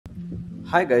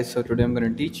Hi guys, so today I'm going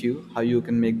to teach you how you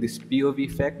can make this POV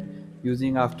effect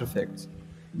using After Effects.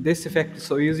 This effect is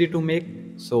so easy to make,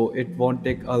 so it won't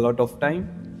take a lot of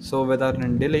time. So without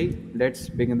any delay, let's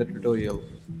begin the tutorial.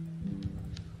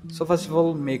 So first of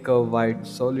all, make a white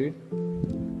solid,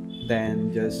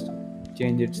 then just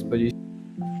change its position.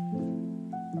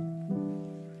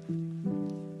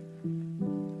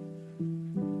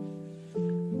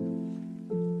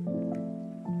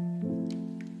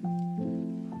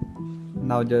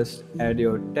 Now just add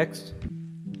your text.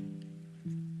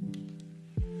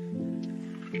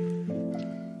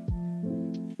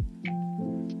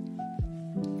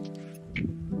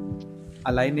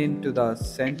 Align it to the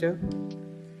center.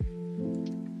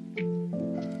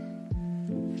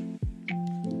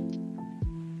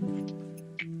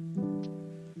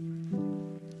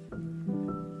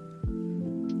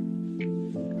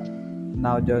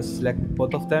 Now just select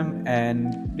both of them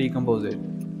and decompose it.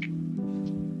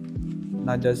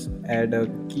 Now just add a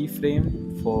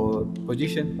keyframe for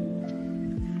position.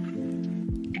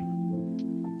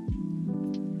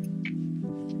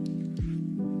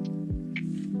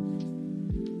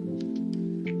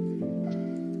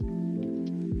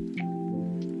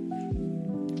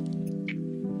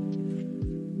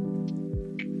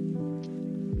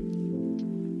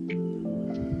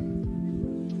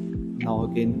 Now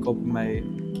again copy my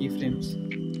keyframes.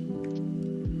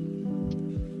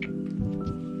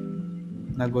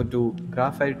 Now go to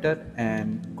graph editor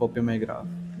and copy my graph.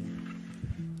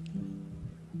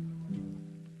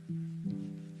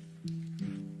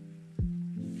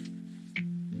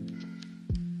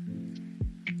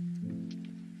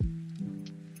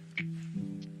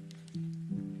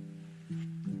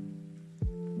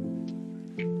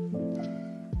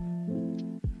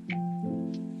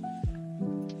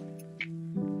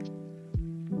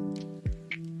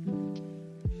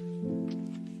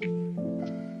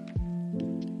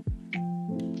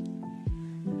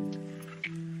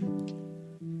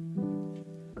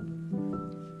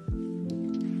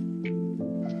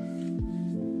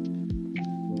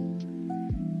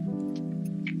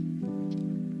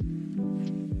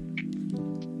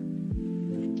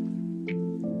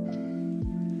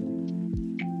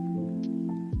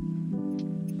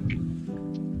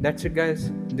 That's it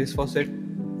guys, this was it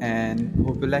and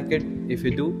hope you like it. If you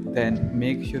do, then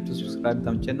make sure to subscribe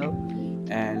to the channel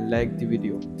and like the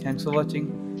video. Thanks for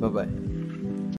watching. Bye bye.